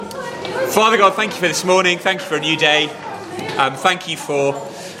Father God, thank you for this morning. Thank you for a new day. Thank you for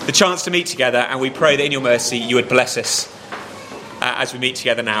the chance to meet together, and we pray that in your mercy you would bless us as we meet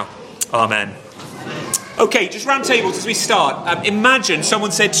together now. Amen. Okay, just round tables as we start. Imagine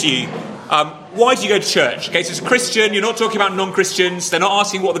someone said to you, why do you go to church? Okay, so as a Christian, you're not talking about non-Christians. They're not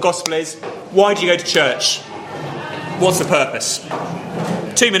asking what the gospel is. Why do you go to church? What's the purpose?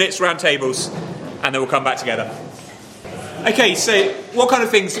 2 minutes, round tables, and then we'll come back together. Okay, so what kind of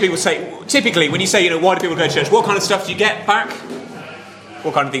things do people say? Typically, when you say, why do people go to church? What kind of stuff do you get back?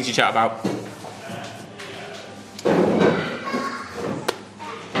 What kind of things do you chat about?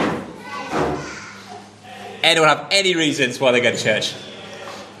 Anyone have any reasons why they go to church?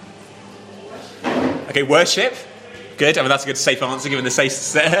 Okay, worship. Good. I mean, that's a good safe answer given the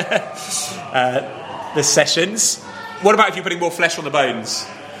sessions. What about if you're putting more flesh on the bones?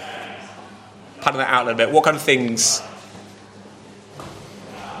 Padding that out a little bit. What kind of things?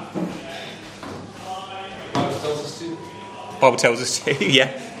 Bible tells us to,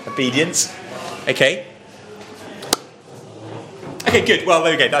 yeah. Obedience. Okay. Okay, good. Well,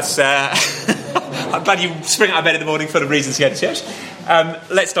 there we go. That's. I'm glad you spring out of bed in the morning full of reasons to go to church.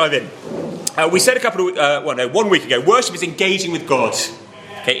 Let's dive in. We said 1 week ago, worship is engaging with God,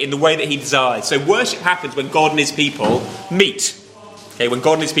 okay, in the way that He desires. So worship happens when God and His people meet. Okay, when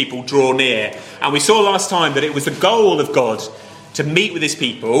God and His people draw near. And we saw last time that it was the goal of God to meet with His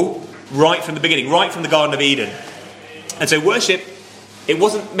people right from the beginning, right from the Garden of Eden. And so worship, it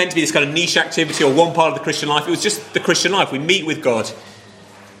wasn't meant to be this kind of niche activity or one part of the Christian life. It was just the Christian life. We meet with God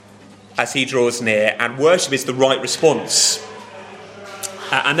as He draws near, and worship is the right response.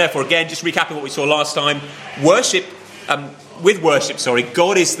 And therefore, again, just recapping what we saw last time, God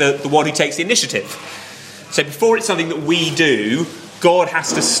is the one who takes the initiative. So before it's something that we do, God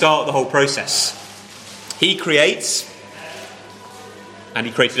has to start the whole process. He creates, and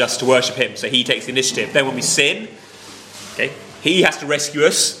He created us to worship Him, so He takes the initiative. Then when we sin, okay, He has to rescue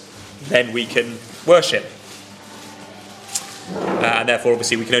us, then we can worship. And therefore,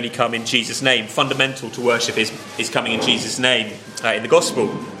 obviously, we can only come in Jesus' name. Fundamental to worship is coming in Jesus' name in the gospel.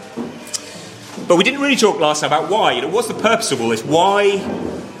 But we didn't really talk last time about why. What's the purpose of all this? Why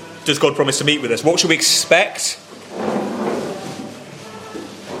does God promise to meet with us? What should we expect?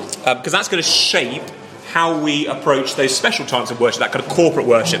 Because that's going to shape how we approach those special times of worship, that kind of corporate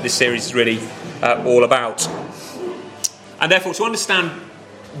worship this series is really all about. And therefore, to understand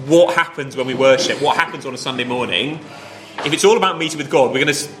what happens when we worship, what happens on a Sunday morning, if it's all about meeting with God, we're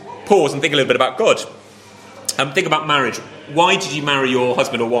going to pause and think a little bit about God. Think about marriage. Why did you marry your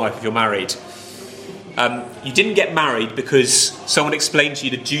husband or wife if you're married? You didn't get married because someone explained to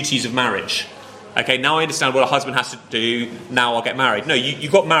you the duties of marriage. Okay, now I understand what a husband has to do. Now I'll get married. No, you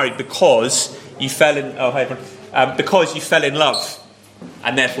got married because you fell in. Because you fell in love,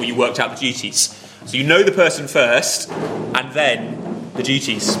 and therefore you worked out the duties. So you know the person first, and then the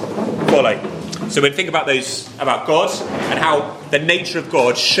duties follow. So when we think about God and how the nature of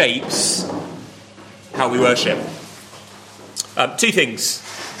God shapes how we worship. 2 things.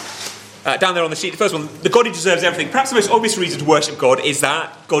 Down there on the sheet, the first one, the God who deserves everything. Perhaps the most obvious reason to worship God is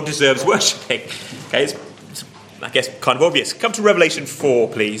that God deserves worshipping. Okay, it's I guess kind of obvious. Come to Revelation 4,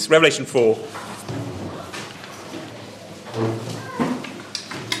 please. Revelation 4.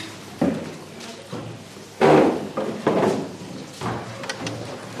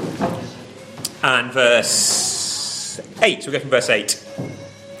 And verse 8. We'll go from verse 8.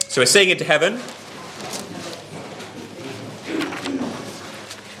 So we're seeing into heaven.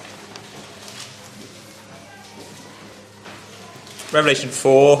 Revelation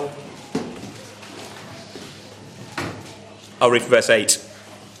 4. I'll read from verse 8.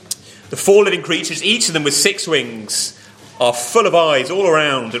 The 4 living creatures, each of them with 6 wings, are full of eyes all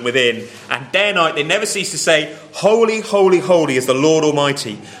around and within. And day and night they never cease to say, Holy, holy, holy is the Lord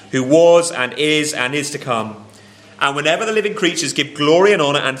Almighty, who was and is to come. And whenever the living creatures give glory and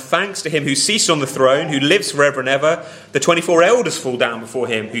honour and thanks to him who sits on the throne, who lives forever and ever, the 24 elders fall down before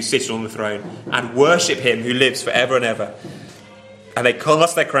him who sits on the throne and worship him who lives forever and ever. And they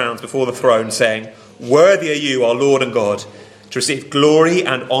cast their crowns before the throne, saying, Worthy are you, our Lord and God, to receive glory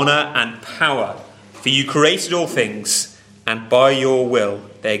and honour and power. For you created all things, and by your will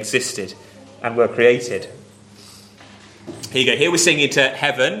they existed and were created. Here you go. Here we're seeing into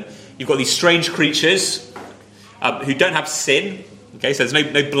heaven. You've got these strange creatures who don't have sin. Okay, so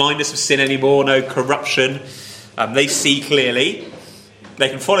there's no blindness of sin anymore, no corruption. They see clearly. They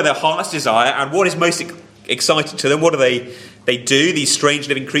can follow their heart's desire. And what is most exciting to them? What do they do? These strange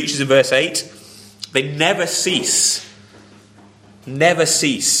living creatures in verse 8. They never cease. Never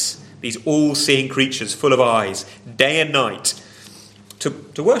cease. These all-seeing creatures full of eyes, day and night,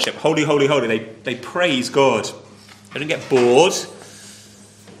 to worship. Holy, holy, holy. They praise God. They don't get bored.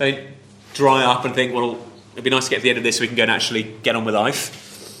 They don't dry up and think, well, it'd be nice to get to the end of this so we can go and actually get on with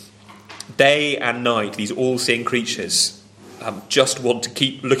life. Day and night, these all-seeing creatures just want to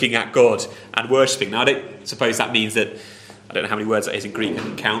keep looking at God and worshipping. Now, I don't suppose that means that, I don't know how many words that is in Greek, I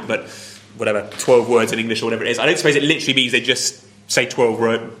can count, but whatever, 12 words in English or whatever it is. I don't suppose it literally means they just say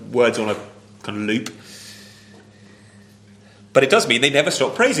 12 words on a kind of loop. But it does mean they never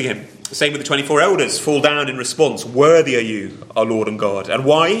stop praising him. The same with the 24 elders, fall down in response. Worthy are you, our Lord and God. And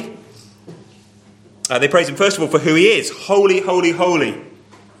why? They praise him, first of all, for who he is. Holy, holy, holy. Do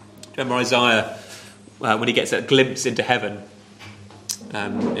you remember Isaiah, when he gets a glimpse into heaven,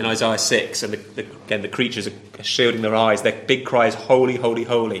 in Isaiah 6, and again the creatures are shielding their eyes. Their big cry is, holy, holy,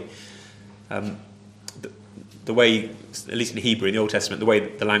 holy. The way, at least in Hebrew, in the Old Testament, the way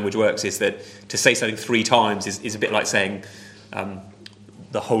the language works is that to say something 3 times is a bit like saying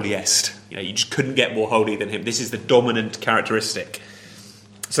the holiest. You just couldn't get more holy than him. This is the dominant characteristic.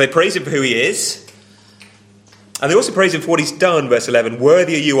 So they praise him for who he is. And they also praise him for what he's done, verse 11.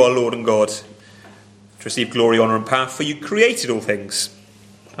 Worthy are you, our Lord and God, to receive glory, honour and power, for you created all things.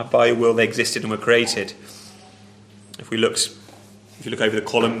 And by your will they existed and were created. If you look over the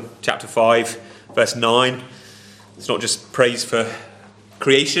column, chapter 5, verse 9, it's not just praise for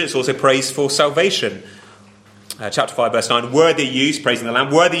creation, it's also praise for salvation. Chapter 5, verse 9, worthy are you, praising the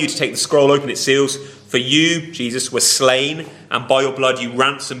Lamb, worthy are you to take the scroll, open its seals. For you, Jesus, were slain, and by your blood you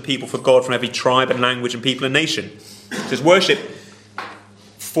ransomed people for God from every tribe and language and people and nation. It says worship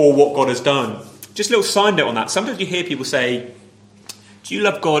for what God has done. Just a little side note on that. Sometimes you hear people say, do you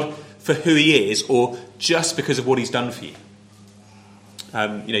love God for who he is, or just because of what he's done for you?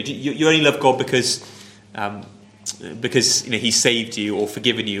 You only love God because he saved you or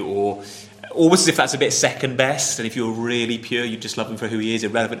forgiven you, or almost as if that's a bit second best, and if you're really pure, you just love him for who he is,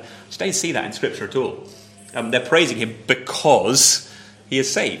 irrelevant. Just don't see that in Scripture at all. They're praising him because he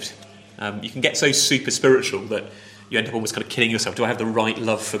has saved. You can get so super spiritual that you end up almost kind of kidding yourself. Do I have the right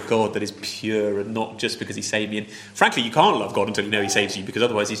love for God that is pure and not just because he saved me? And frankly, you can't love God until you know he saves you, because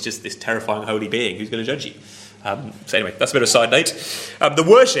otherwise he's just this terrifying holy being who's going to judge you. So anyway, that's a bit of a side note. The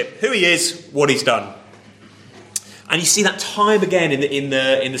worship, who he is, what he's done. And you see that time again in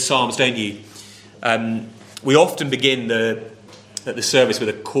the Psalms, don't you? We often begin the service with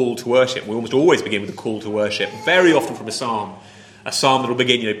a call to worship. We almost always begin with a call to worship. Very often from a psalm that will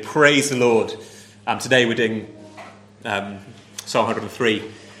begin, praise the Lord. Today we're doing Psalm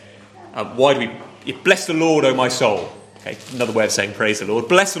 103. Why do we bless the Lord, O my soul? Okay, another way of saying praise the Lord.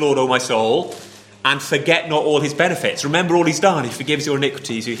 Bless the Lord, O my soul, and forget not all his benefits. Remember all he's done. He forgives your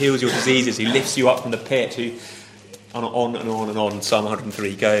iniquities, who heals your diseases, who lifts you up from the pit, who on and on and on, Psalm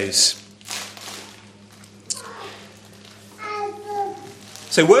 103 goes.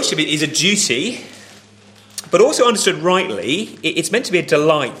 So worship is a duty, but also understood rightly, it's meant to be a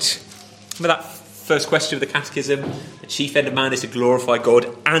delight. Remember that first question of the Catechism? The chief end of man is to glorify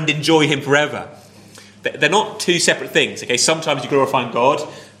God and enjoy him forever. They're not two separate things. Okay, sometimes you're glorifying God,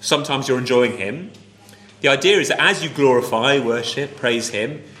 sometimes you're enjoying him. The idea is that as you glorify, worship, praise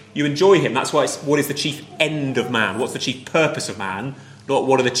him, you enjoy him. That's why what is the chief end of man? What's the chief purpose of man? Not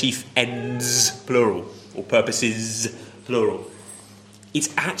what are the chief ends, plural, or purposes, plural.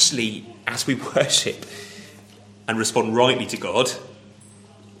 It's actually, as we worship and respond rightly to God,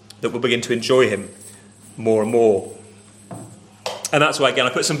 that we'll begin to enjoy him more and more. And that's why, again, I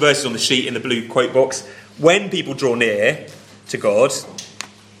put some verses on the sheet in the blue quote box. When people draw near to God,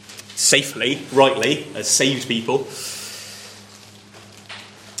 safely, rightly, as saved people,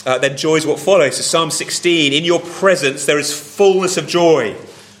 then joy is what follows. So Psalm 16, in your presence there is fullness of joy.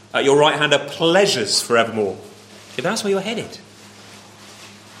 At your right hand are pleasures forevermore. Okay, that's where you're headed.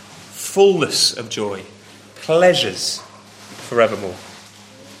 Fullness of joy. Pleasures forevermore.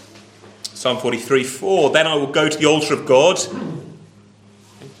 Psalm 43:4, then I will go to the altar of God,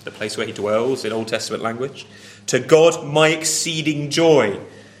 the place where he dwells in Old Testament language, to God my exceeding joy,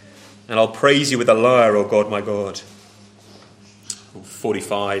 and I'll praise you with a lyre, O God, my God.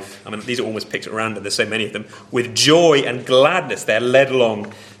 45, these are almost picked at random, there's so many of them. With joy and gladness they're led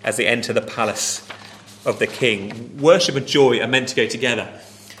along as they enter the palace of the king. Worship and joy are meant to go together.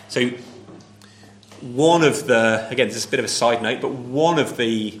 So one of the, again, this is a bit of a side note, but one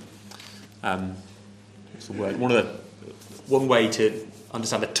way to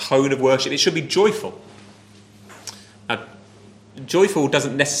understand the tone of worship, it should be joyful. Now, joyful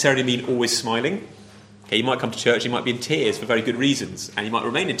doesn't necessarily mean always smiling. Okay, you might come to church, you might be in tears for very good reasons, and you might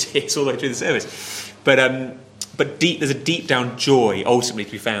remain in tears all the way through the service. But there's a deep down joy ultimately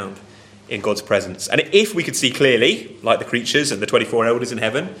to be found in God's presence. And if we could see clearly, like the creatures and the 24 elders in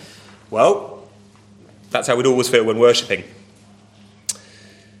heaven, well, that's how we'd always feel when worshipping.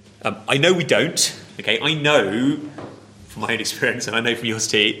 I know we don't. Okay, I know from my own experience, and I know from yours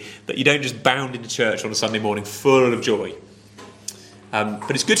too, that you don't just bound into church on a Sunday morning full of joy.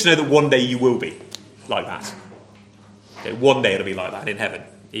 But it's good to know that one day you will be like that. Okay, one day it'll be like that in heaven,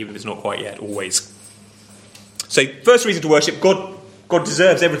 even if it's not quite yet, always. So, first reason to worship, God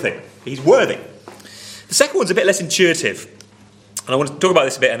deserves everything. He's worthy. The second one's a bit less intuitive. And I want to talk about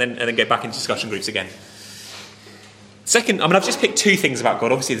this a bit and then get back into discussion groups again. Second, I've just picked two things about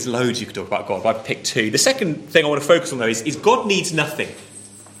God. Obviously, there's loads you could talk about God, but I've picked two. The second thing I want to focus on, though, is God needs nothing.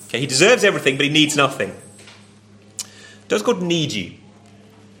 Okay, he deserves everything, but he needs nothing. Does God need you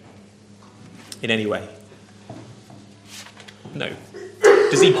in any way? No.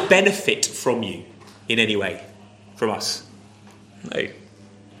 Does he benefit from you in any way? From us? No.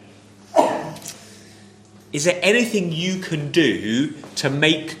 Is there anything you can do to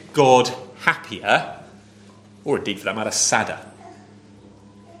make God happier, or indeed for that matter sadder?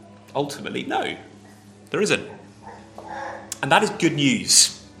 Ultimately, no. There isn't. And that is good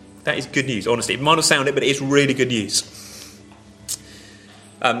news. That is good news, honestly. It might not sound it, but it is really good news.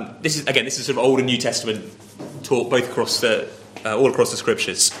 This is sort of Old and New Testament talk, both across all across the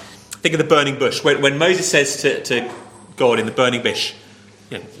Scriptures. Think of the burning bush. When Moses says to God in the burning bush,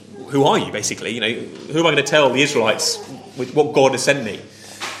 you know, who are you, basically? You know, who am I going to tell the Israelites with what God has sent me?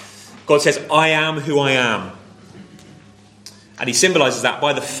 God says, I am who I am. And he symbolises that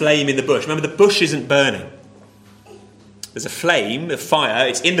by the flame in the bush. Remember, the bush isn't burning. There's a flame, a fire,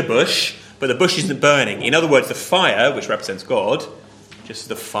 it's in the bush, but the bush isn't burning. In other words, the fire, which represents God, just as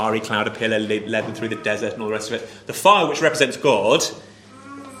the fiery cloud of pillar led them through the desert and all the rest of it, the fire, which represents God,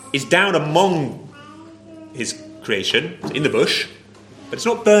 is down among his creation, it's in the bush, but it's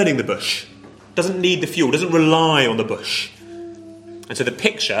not burning the bush. It doesn't need the fuel, doesn't rely on the bush. And so the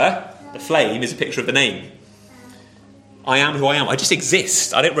picture, the flame, is a picture of the name. I am who I am. I just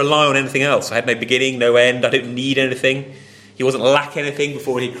exist. I don't rely on anything else. I had no beginning, no end. I don't need anything. He wasn't lacking anything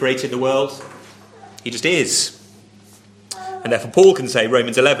before he created the world. He just is. And therefore Paul can say,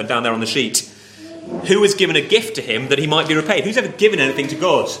 Romans 11, down there on the sheet, who has given a gift to him that he might be repaid? Who's ever given anything to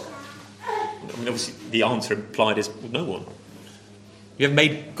God? I mean, obviously the answer implied is no one. You ever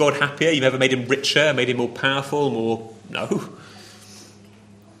made God happier? You've ever made him richer, made him more powerful, more... No.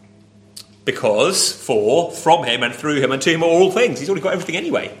 Because from him and through him and to him are all things. He's already got everything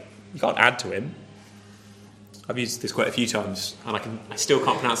anyway. You can't add to him. I've used this quite a few times, and I still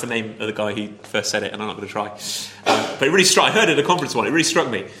can't pronounce the name of the guy who first said it, and I'm not going to try. But it really I heard it at a conference one. It really struck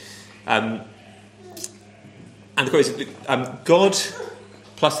me. And the quote is, God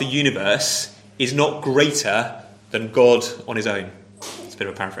plus the universe is not greater than God on his own. It's a bit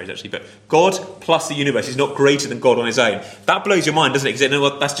of a paraphrase, actually, but God plus the universe is not greater than God on his own. That blows your mind, doesn't it? Because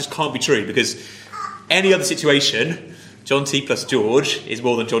no, that just can't be true, because any other situation, Jonty plus George is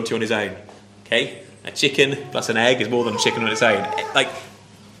more than Jonty on his own. Okay? A chicken plus an egg is more than a chicken on its own. Like,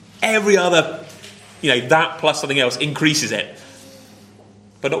 every other, that plus something else increases it.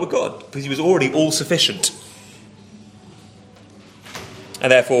 But not with God, because he was already all-sufficient.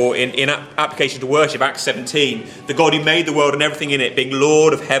 And therefore, in application to worship, Acts 17, the God who made the world and everything in it, being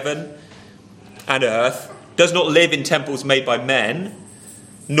Lord of heaven and earth, does not live in temples made by men,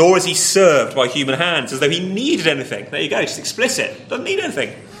 nor is he served by human hands, as though he needed anything. There you go, just explicit. Doesn't need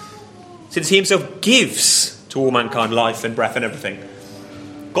anything. Since he himself gives to all mankind life and breath and everything.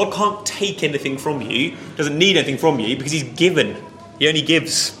 God can't take anything from you, doesn't need anything from you, because he's given. He only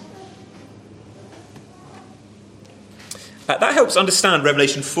gives. That helps understand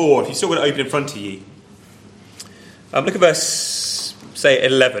Revelation 4, if you've still got it open in front of you. Look at verse, say,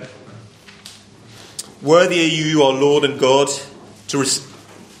 11. Worthy are you, our Lord and God, to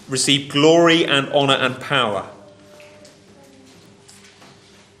receive glory and honour and power.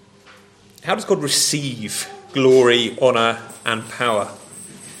 How does God receive glory, honour and power?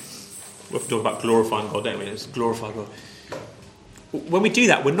 We often talk about glorifying God, don't we? It's glorify God. When we do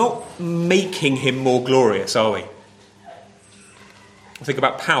that, we're not making him more glorious, are we? Think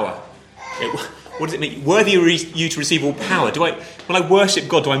about power. What does it mean? Worthy are you to receive all power. When I worship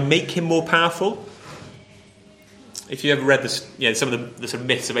God, do I make him more powerful? If you ever read this, some of the sort of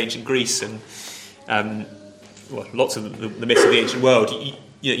myths of ancient Greece and lots of the myths of the ancient world,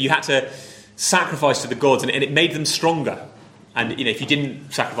 you had to sacrifice to the gods, and it made them stronger. And if you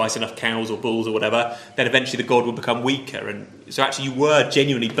didn't sacrifice enough cows or bulls or whatever, then eventually the god would become weaker. And so actually, you were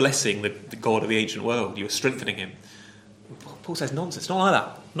genuinely blessing the god of the ancient world. You were strengthening him. Paul says nonsense. Not like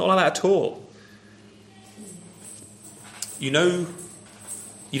that. Not like that at all.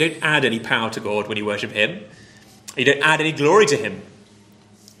 You don't add any power to God when you worship him. You don't add any glory to him.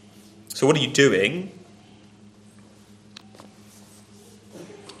 So what are you doing?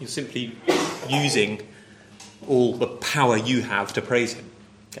 You're simply using all the power you have to praise him.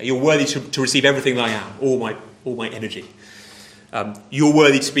 Okay? You're worthy to receive everything that I am, all my energy. You're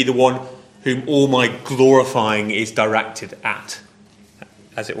worthy to be the one whom all my glorifying is directed at,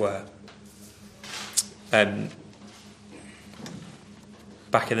 as it were.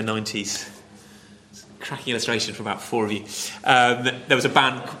 Back in the 90s, cracking illustration from about 4 of you. There was a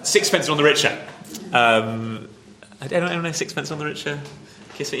band, Sixpence None the Richer. I don't know Sixpence None the Richer.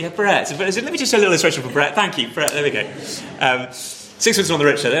 Kiss me, yeah, Brett. So let me just show a little illustration for Brett. Thank you, Brett. There we go. Sixpence None the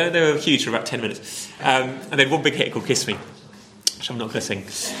Richer. They were huge for about 10 minutes, and they had one big hit called "Kiss Me," which I'm not going to sing.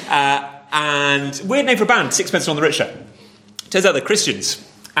 And weird name for a band, Sixpence None the Richer. Turns out they're Christians,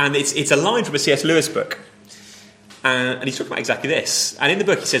 and it's a line from a C.S. Lewis book. And he's talking about exactly this. And in the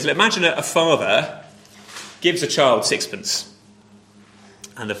book he says, imagine a father gives a child sixpence.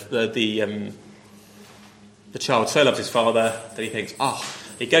 And the child so loves his father that he thinks,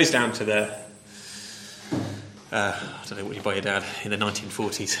 he goes down to the, I don't know what you buy your dad in the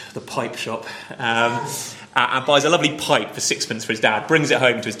 1940s, the pipe shop, and buys a lovely pipe for sixpence for his dad, brings it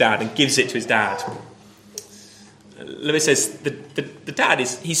home to his dad and gives it to his dad. Lewis says, the dad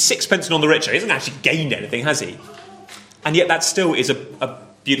he's sixpence none the richer. He hasn't actually gained anything, has he? And yet that still is a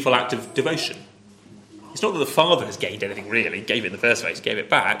beautiful act of devotion. It's not that the father has gained anything really, he gave it in the first place, gave it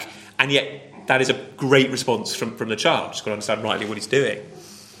back, and yet that is a great response from the child. Just got to understand rightly what he's doing.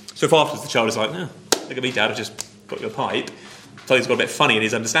 So if afterwards the child is like, no, look at me, Dad, I've just got your pipe, something's got a bit funny in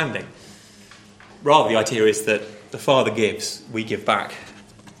his understanding. Rather, the idea is that the father gives, we give back.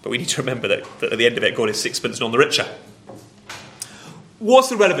 But we need to remember that at the end of it, God is sixpence none the richer. What's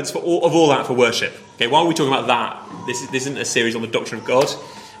the relevance of all that for worship? Okay, why are we talking about that? This isn't a series on the doctrine of God.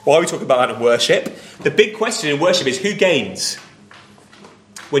 Why are we talking about that in worship? The big question in worship is who gains?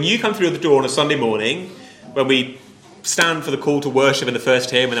 When you come through the door on a Sunday morning, when we stand for the call to worship in the first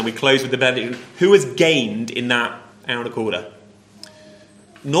hymn and then we close with the benediction, who has gained in that hour and a quarter?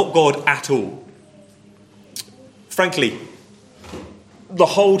 Not God at all. Frankly, the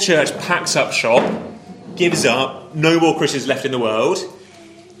whole church packs up shop, gives up, no more Christians left in the world.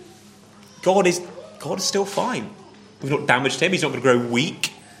 God is still fine. We've not damaged him, he's not going to grow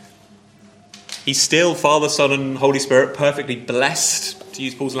weak. He's still Father, Son and Holy Spirit, perfectly blessed, to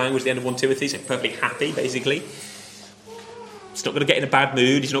use Paul's language at the end of 1 Timothy, so perfectly happy, basically. He's not going to get in a bad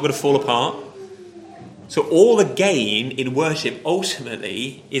mood, he's not going to fall apart. So all the gain in worship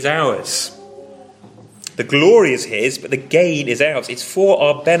ultimately is ours. The glory is his, but the gain is ours. It's for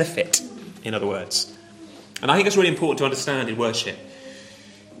our benefit, in other words. And I think it's really important to understand in worship.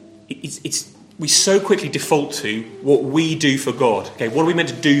 We so quickly default to what we do for God. Okay, what are we meant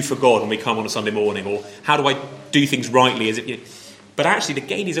to do for God when we come on a Sunday morning? Or how do I do things rightly? But actually the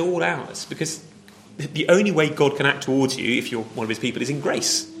gain is all ours, because the only way God can act towards you, if you're one of his people, is in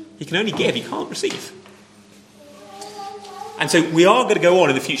grace. He can only give, he can't receive. And so we are going to go on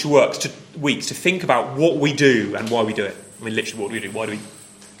in the future weeks to think about what we do and why we do it. I mean, literally, what do we do? Why do we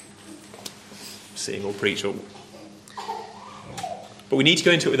sing or preach? But we need to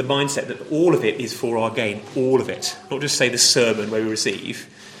go into it with a mindset that all of it is for our gain. All of it. Not just say the sermon where we receive,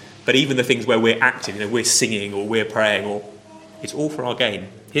 but even the things where we're active. We're singing or we're praying. It's all for our gain.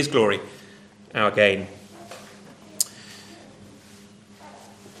 His glory, our gain.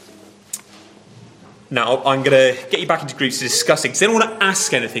 Now, I'm going to get you back into groups to discussing. Does anyone want to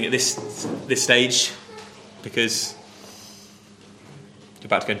ask anything at this stage? Because you're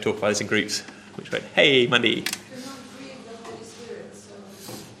about to go and talk about this in groups. Which way? Hey, Mandy.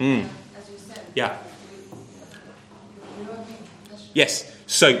 Yeah. Yes.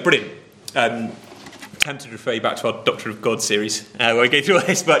 So, brilliant. Tempted to refer you back to our Doctrine of God series where we go through all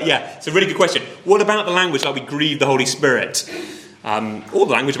this. But yeah, it's a really good question. What about the language like we grieve the Holy Spirit? Or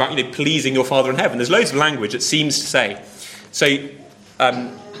the language about pleasing your Father in heaven. There's loads of language that seems to say. So,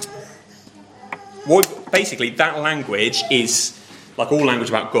 basically that language is, like all language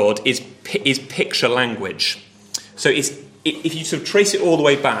about God, is picture language. So if you sort of trace it all the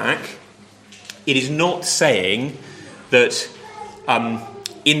way back, it is not saying that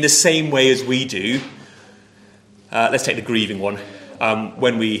in the same way as we do, let's take the grieving one,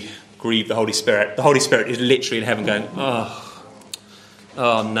 when we grieve the Holy Spirit is literally in heaven going, oh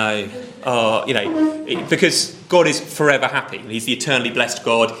no, because God is forever happy. He's the eternally blessed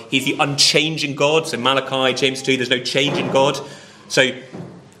God. He's the unchanging God. So Malachi, James 2, there's no change in God. So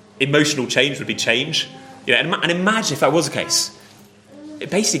emotional change would be change. And imagine if that was the case. It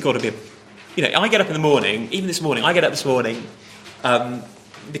basically got to be, I get up in the morning, even this morning, I get up this morning,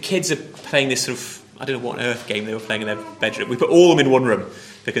 the kids are playing this sort of, I don't know what on earth game they were playing in their bedroom. We put all of them in one room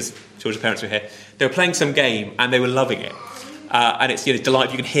because George's parents were here. They were playing some game and they were loving it. And it's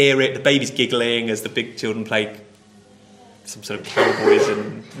delightful. You can hear it. The baby's giggling as the big children play some sort of cowboys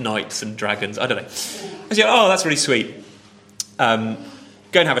and knights and dragons. I don't know. I said, oh, that's really sweet. Go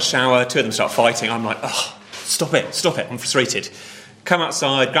and have a shower. Two of them start fighting. I'm like, oh, stop it. I'm frustrated. Come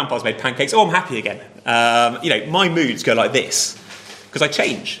outside. Grandpa's made pancakes. Oh, I'm happy again. My moods go like this because I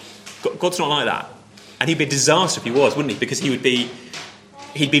change. God's not like that. And he'd be a disaster if he was, wouldn't he? Because he'd be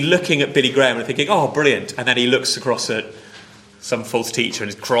looking at Billy Graham and thinking, oh, brilliant. And then he looks across at some false teacher and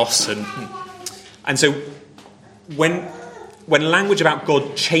is cross. And so when language about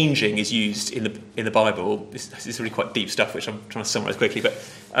God changing is used in the Bible, this is really quite deep stuff, which I'm trying to summarise quickly. But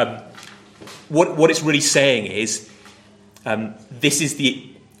what it's really saying is,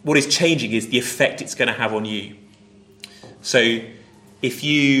 what is changing is the effect it's going to have on you. So if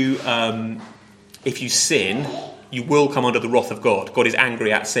you sin, you will come under the wrath of God. God is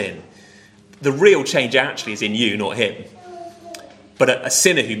angry at sin. The real change actually is in you, not him. But a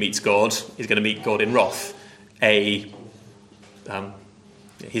sinner who meets God is going to meet God in wrath. His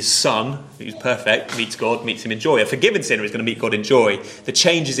son, who's perfect, meets God, meets him in joy. A forgiven sinner is going to meet God in joy. The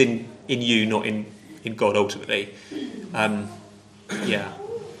change is in you, not in God ultimately. Yeah.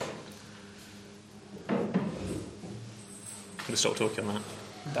 I'm going to stop talking on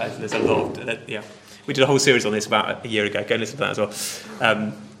that. There's a lot of... yeah. We did a whole series on this about a year ago. Go and listen to that as well.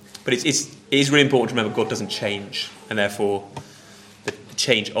 But it is really important to remember God doesn't change. And therefore, the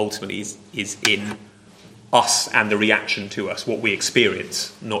change ultimately is in us and the reaction to us, what we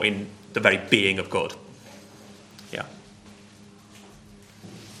experience, not in the very being of God. Yeah.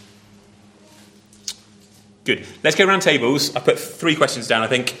 Good. Let's go around tables. I put 3 questions down, I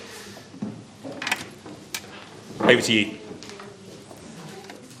think. Over to you.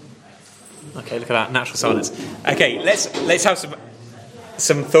 Okay, look at that, natural silence. Okay, let's have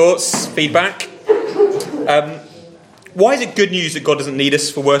some thoughts, feedback. Why is it good news that God doesn't need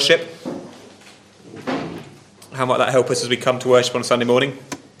us for worship? How might that help us as we come to worship on a Sunday morning?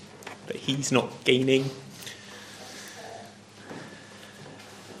 That he's not gaining.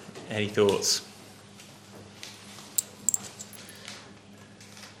 Any thoughts?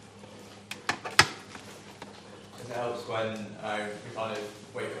 It helps when we kind of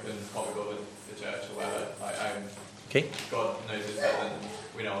wake up and probably go with the church or whatever. Okay. God knows us better than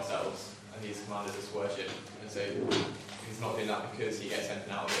we know ourselves, and He's commanded us to worship. And so He's not doing that because He gets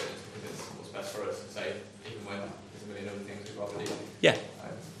anything out of it, just because it's what's best for us. And so even when there's a million other things we'd rather do, yeah,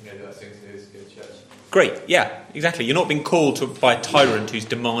 the best thing to do is go to church. Great. Yeah, exactly. You're not being called by a tyrant who's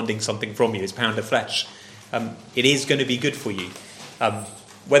demanding something from you. It's a pound of flesh. It is going to be good for you.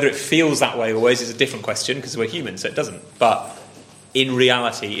 Whether it feels that way always is a different question because we're human, so it doesn't. But in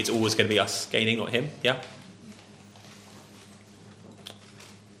reality, it's always going to be us gaining, not him. Yeah?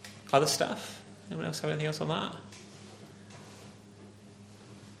 Other stuff? Anyone else have anything else on that?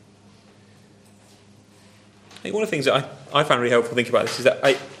 I think one of the things that I found really helpful thinking about this is that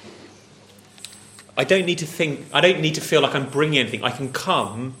I don't need to feel like I'm bringing anything. I can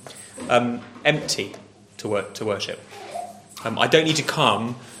come empty to worship. I don't need to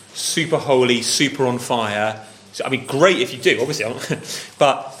come super holy, super on fire. So, I mean, great if you do, obviously.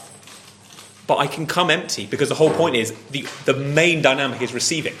 but I can come empty because the whole point is the main dynamic is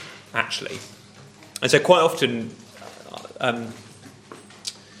receiving, actually. And so quite often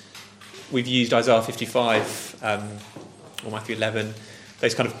we've used Isaiah 55 or Matthew 11,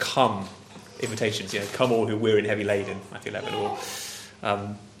 those kind of come invitations. Come all who weary and heavy laden, Matthew 11, or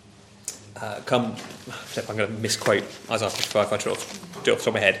come. I'm going to misquote Isaiah 55. I do it off the top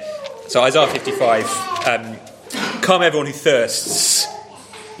of my head. So Isaiah 55. Come everyone who thirsts.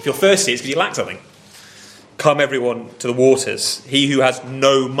 If you're thirsty, it's because you lack something. Come everyone to the waters. He who has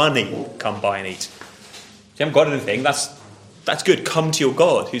no money, come buy and eat. If you haven't got anything, that's good. Come to your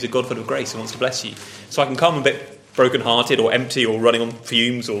God, who's a God full of grace and wants to bless you. So I can come a bit broken-hearted or empty or running on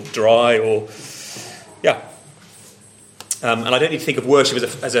fumes or dry or... Yeah. And I don't need to think of worship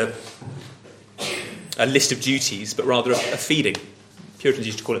as a list of duties, but rather a feeding. Puritans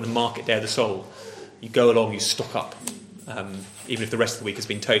used to call it the market day of the soul. You go along, you stock up, even if the rest of the week has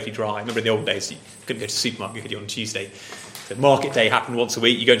been totally dry. I remember in the old days, you couldn't go to the supermarket, could you, on Tuesday. The market day happened once a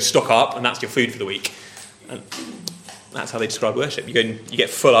week, you go and stock up, and that's your food for the week. And that's how they describe worship. You go and you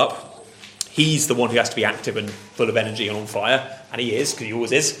get full up. He's the one who has to be active and full of energy and on fire, and he is, because he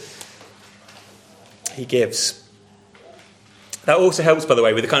always is. He gives. That also helps, by the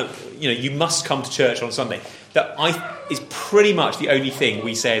way, with the kind of, you must come to church on Sunday. That is pretty much the only thing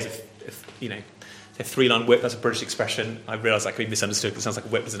we say as A three-line whip, that's a British expression. I realise that could be misunderstood because it sounds like a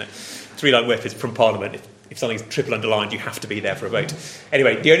whip, doesn't it? Three-line whip is from Parliament. If something's triple underlined, you have to be there for a vote.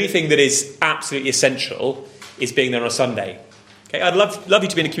 Anyway, the only thing that is absolutely essential is being there on a Sunday. Okay, I'd love you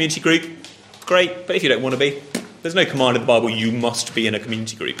to be in a community group. Great, but if you don't want to be, there's no command in the Bible you must be in a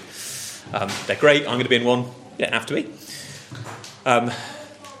community group. They're great. I'm going to be in one. You don't have to be.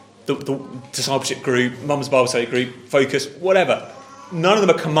 The discipleship group, Mum's Bible study group, Focus, whatever. None of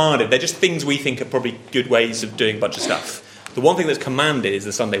them are commanded. They're just things we think are probably good ways of doing a bunch of stuff. The one thing that's commanded is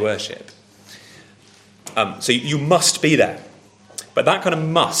the Sunday worship. So you must be there. But that kind of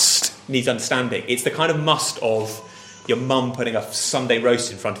must needs understanding. It's the kind of must of your mum putting a Sunday roast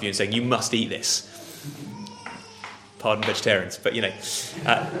in front of you and saying, you must eat this. Pardon vegetarians, but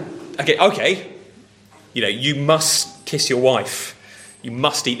okay. You must kiss your wife. You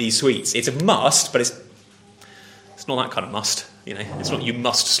must eat these sweets. It's a must, but it's not that kind of must. It's not you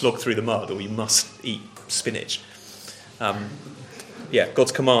must slog through the mud or you must eat spinach.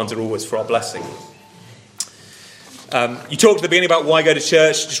 God's commands are always for our blessing. You talked at the beginning about why go to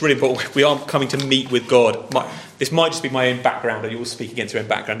church. Just really important. We are coming to meet with God. This might just be my own background, or you will speak against your own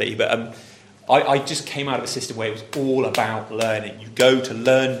background, don't you? But I just came out of a system where it was all about learning. You go to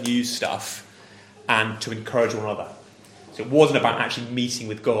learn new stuff and to encourage one another. So it wasn't about actually meeting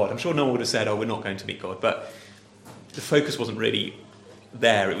with God. I'm sure no one would have said, we're not going to meet God. But the focus wasn't really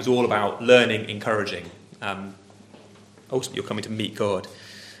there. It was all about learning, encouraging. Ultimately, you're coming to meet God.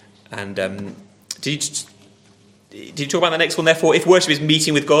 And did you talk about the next one, therefore? If worship is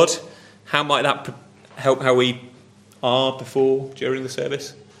meeting with God, how might that help how we are before, during the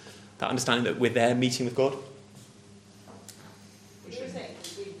service? That understanding that we're there meeting with God? What you were saying,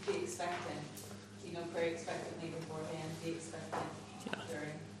 be expecting. Pray expectantly beforehand, be expecting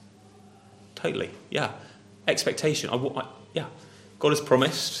during. Totally, yeah. Expectation. God has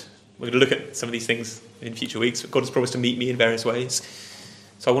promised. We're going to look at some of these things in future weeks. But God has promised to meet me in various ways.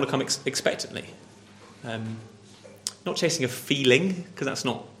 So I want to come expectantly. Not chasing a feeling, because that's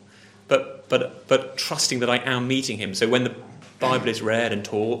not... But trusting that I am meeting him. So when the Bible is read and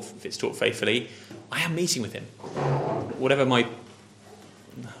taught, if it's taught faithfully, I am meeting with him. Whatever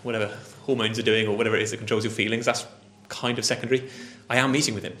hormones are doing or whatever it is that controls your feelings, that's kind of secondary. I am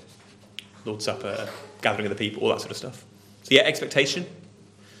meeting with him. Lord's Supper, gathering of the people, all that sort of stuff. So expectation.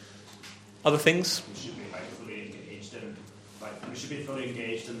 Other things? We should be fully engaged in. We should be fully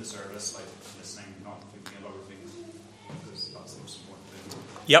engaged in the service, listening, not thinking about other things, because that's the most important thing.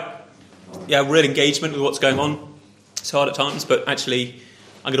 Yep. Yeah, real engagement with what's going on. It's hard at times, but actually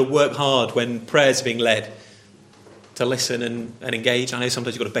I'm going to work hard when prayers are being led to listen and engage. I know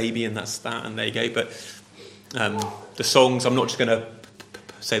sometimes you've got a baby and that's that, and there you go. But the songs, I'm not just going to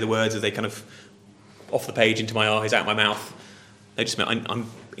say the words as they kind of off the page into my eyes, out my mouth. They just mean I'm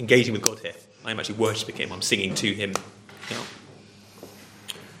engaging with God here. I'm actually worshipping him. I'm singing to him.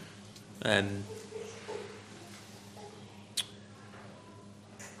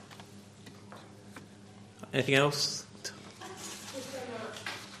 Anything else?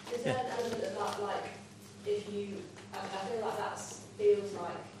 Is there an element of that, if you... I feel like that feels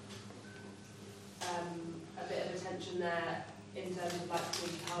like a bit of a tension there in terms of,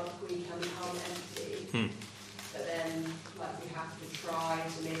 we can become empty, but then, we have to try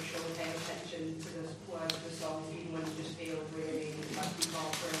to make sure we're paying attention to the words of the songs, even when you just feel really, you can't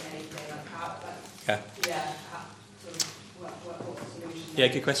bring anything, what's the solution? Yeah,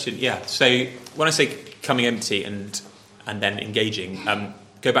 good question. Yeah, so when I say coming empty and then engaging,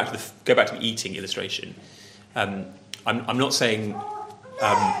 go back to the eating illustration. I'm not saying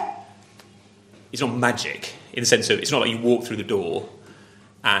it's not magic in the sense of it's not like you walk through the door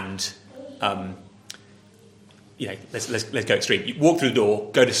and let's go extreme. You walk through the door,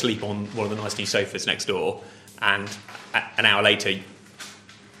 go to sleep on one of the nice new sofas next door, and an hour later,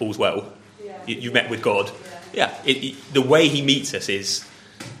 all's well. Yeah. You met with God. Yeah, the way he meets us is,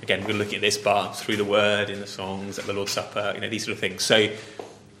 again, we're looking at this, but through the Word, in the songs, at the Lord's Supper, these sort of things. So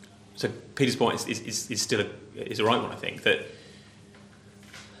Peter's point is still a right one, I think, that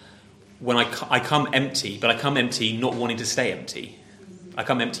when I come empty, but I come empty not wanting to stay empty. I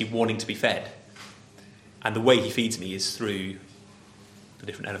come empty wanting to be fed. And the way he feeds me is through the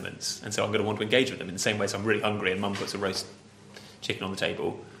different elements. And so I'm going to want to engage with them in the same way as I'm really hungry and Mum puts a roast chicken on the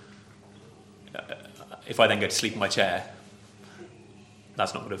table. If I then go to sleep in my chair,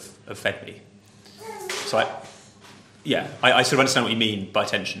 that's not going to have fed me. So I sort of understand what you mean by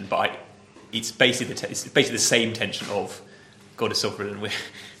tension, but it's basically the same tension of God is sovereign and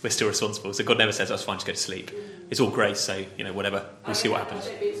we're still responsible. So God never says, that's fine, just go to sleep. It's all grace, so, whatever. We'll see what happens.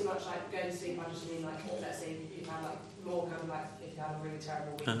 I don't mean so much going to sleep, I just mean, let's say you've had, more kind of like if you had a really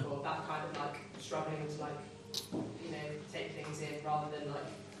terrible week or that kind of like struggling to like, you know, take things in rather than like,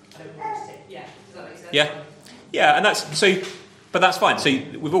 I don't want to take, yeah, does that make sense? Yeah, and that's, so, but that's fine. So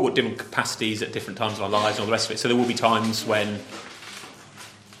we've all got different capacities at different times of our lives and all the rest of it. So there will be times when,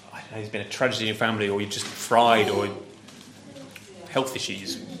 I don't know, there's been a tragedy in your family, or you're just fried, or health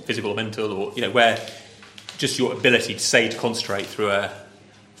issues, physical or mental, or, you know, where just your ability to concentrate through a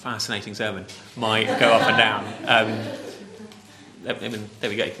fascinating sermon might go up and down. I mean, there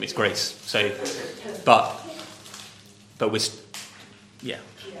we go. It's grace. So, but we're, yeah,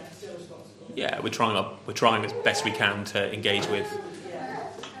 we're trying as best we can to engage with.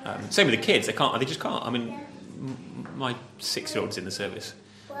 Same with the kids. They just can't. I mean, my 6-year-old's in the service.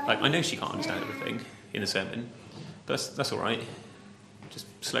 Like, I know she can't understand everything in the sermon, but that's all right. Just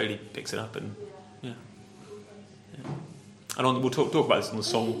slowly picks it up, and yeah. And we'll talk about this on the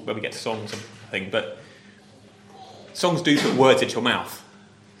song when we get to songs and thing. But songs do put words into your mouth.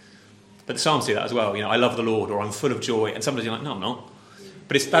 But the Psalms do that as well. You know, I love the Lord, or I'm full of joy. And sometimes you're like, no, I'm not.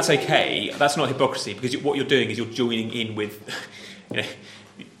 But that's okay. That's not hypocrisy, because what you're doing is you're joining in with, you know,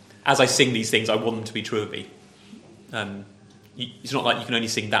 as I sing these things, I want them to be true of me. It's not like you can only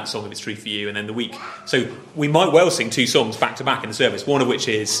sing that song if it's true for you, and then the week. So we might well sing 2 songs back to back in the service. One of which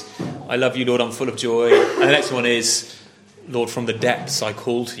is, I love you, Lord, I'm full of joy. And the next one is, Lord, from the depths I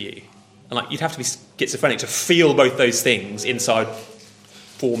call to you. And like, you'd have to be schizophrenic to feel both those things inside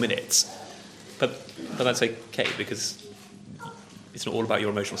 4 minutes. But that's okay, because it's not all about your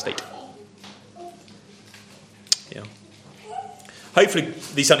emotional state. Yeah. Hopefully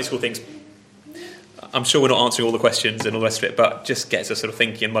these Sunday school things, I'm sure we're not answering all the questions and all the rest of it, but just gets us sort of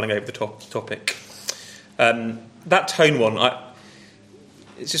thinking and mulling over the topic. That tone one,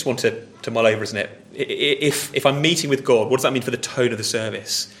 it's just one to mull over, isn't it? If I'm meeting with God, what does that mean for the tone of the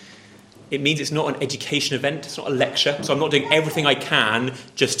service? It means it's not an education event, it's not a lecture, so I'm not doing everything I can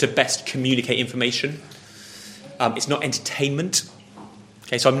just to best communicate information. It's not entertainment.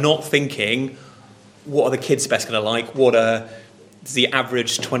 Okay, so I'm not thinking, what are the kids best going to like? What are the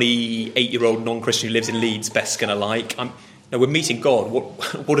average 28-year-old non-Christian who lives in Leeds best going to like? No, we're meeting God.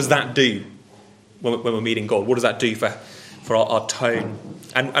 What does that do when we're meeting God? What does that do for our tone?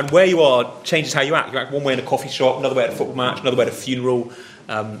 And where you are changes how you act. You act one way in a coffee shop, another way at a football match, another way at a funeral,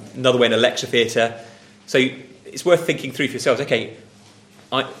 another way in a lecture theatre. So it's worth thinking through for yourselves. Okay,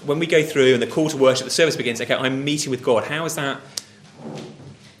 when we go through and the call to worship, the service begins, okay, I'm meeting with God. How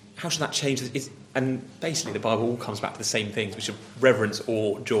should that change? And basically the Bible all comes back to the same things, which are reverence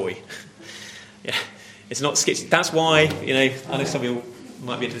or joy. Yeah, it's not sketchy. That's why, you know, I know some people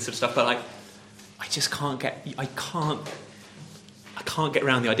might be into this sort of stuff, but like, I can't get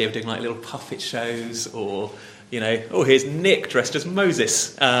around the idea of doing like little puppet shows, or, you know, oh, here's Nick dressed as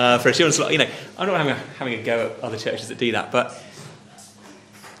Moses for a children's. You know, I'm not having a go at other churches that do that, but,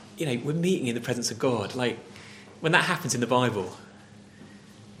 you know, we're meeting in the presence of God. Like, when that happens in the Bible,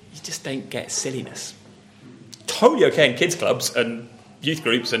 you just don't get silliness. Totally okay in kids' clubs and youth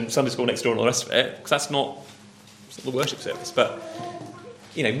groups and Sunday school next door and all the rest of it, because that's not the worship service. But,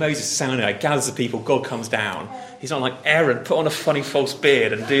 you know, Moses is Sinai, gathers the people, God comes down. He's not like, Aaron, put on a funny false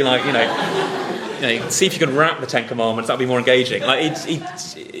beard and do like, you know, see if you can rap the 10 Commandments, that'll be more engaging. Like,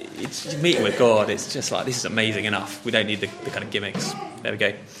 it's meeting with God, it's just like, this is amazing enough. We don't need the kind of gimmicks. There we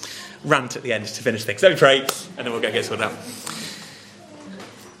go. Rant at the end to finish things. Let me pray, and then we'll go get sorted out.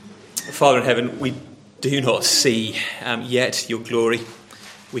 Father in heaven, we do not see yet your glory.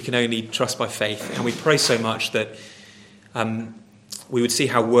 We can only trust by faith. And we pray so much that we would see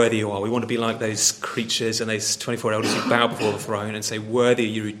how worthy you are. We want to be like those creatures and those 24 elders who bow before the throne and say, worthy are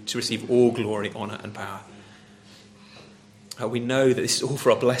you to receive all glory, honour and power. We know that this is all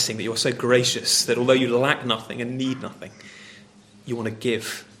for our blessing, that you are so gracious, that although you lack nothing and need nothing, you want to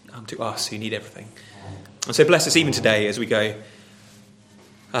give to us who need everything. And so bless us even today as we go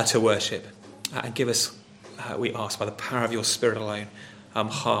to worship, and give us, we ask, by the power of your Spirit alone,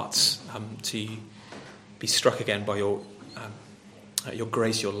 hearts to be struck again by your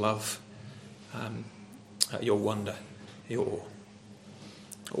grace, your love, your wonder, your awe.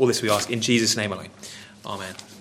 All this we ask in Jesus' name alone. Amen.